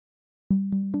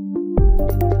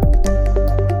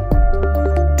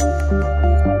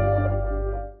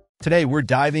Today, we're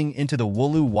diving into the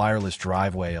Wuloo wireless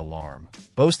driveway alarm,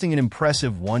 boasting an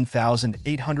impressive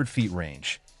 1,800 feet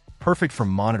range, perfect for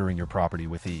monitoring your property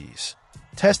with ease.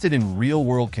 Tested in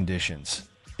real-world conditions,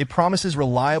 it promises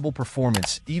reliable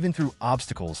performance even through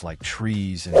obstacles like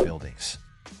trees and buildings.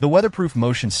 The weatherproof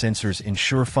motion sensors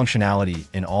ensure functionality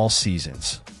in all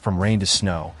seasons, from rain to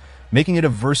snow, making it a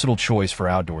versatile choice for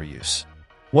outdoor use.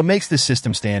 What makes this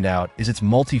system stand out is its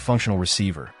multifunctional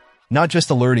receiver, not just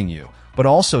alerting you, but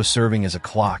also serving as a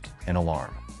clock and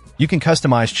alarm. You can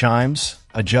customize chimes,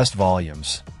 adjust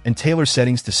volumes, and tailor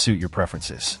settings to suit your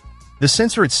preferences. The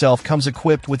sensor itself comes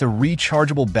equipped with a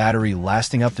rechargeable battery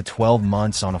lasting up to 12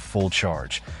 months on a full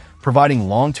charge, providing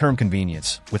long-term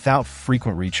convenience without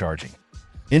frequent recharging.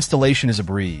 Installation is a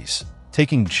breeze,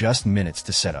 taking just minutes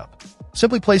to set up.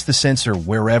 Simply place the sensor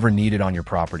wherever needed on your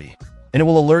property, and it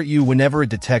will alert you whenever it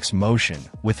detects motion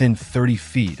within 30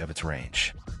 feet of its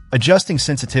range. Adjusting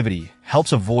sensitivity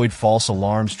helps avoid false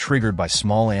alarms triggered by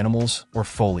small animals or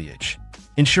foliage,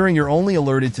 ensuring you're only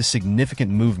alerted to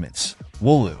significant movements.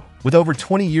 Wuloo, with over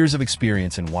 20 years of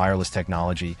experience in wireless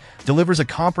technology, delivers a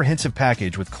comprehensive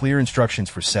package with clear instructions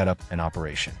for setup and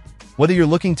operation. Whether you're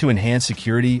looking to enhance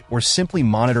security or simply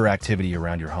monitor activity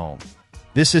around your home,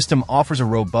 this system offers a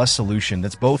robust solution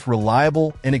that's both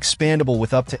reliable and expandable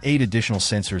with up to 8 additional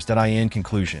sensors. In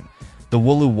conclusion, the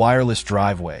Wuloo wireless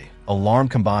driveway alarm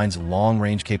combines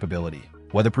long-range capability,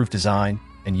 weatherproof design,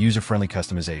 and user-friendly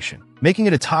customization, making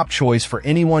it a top choice for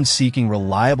anyone seeking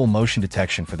reliable motion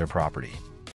detection for their property.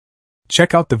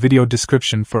 Check out the video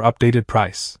description for updated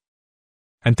price.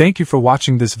 And thank you for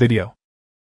watching this video.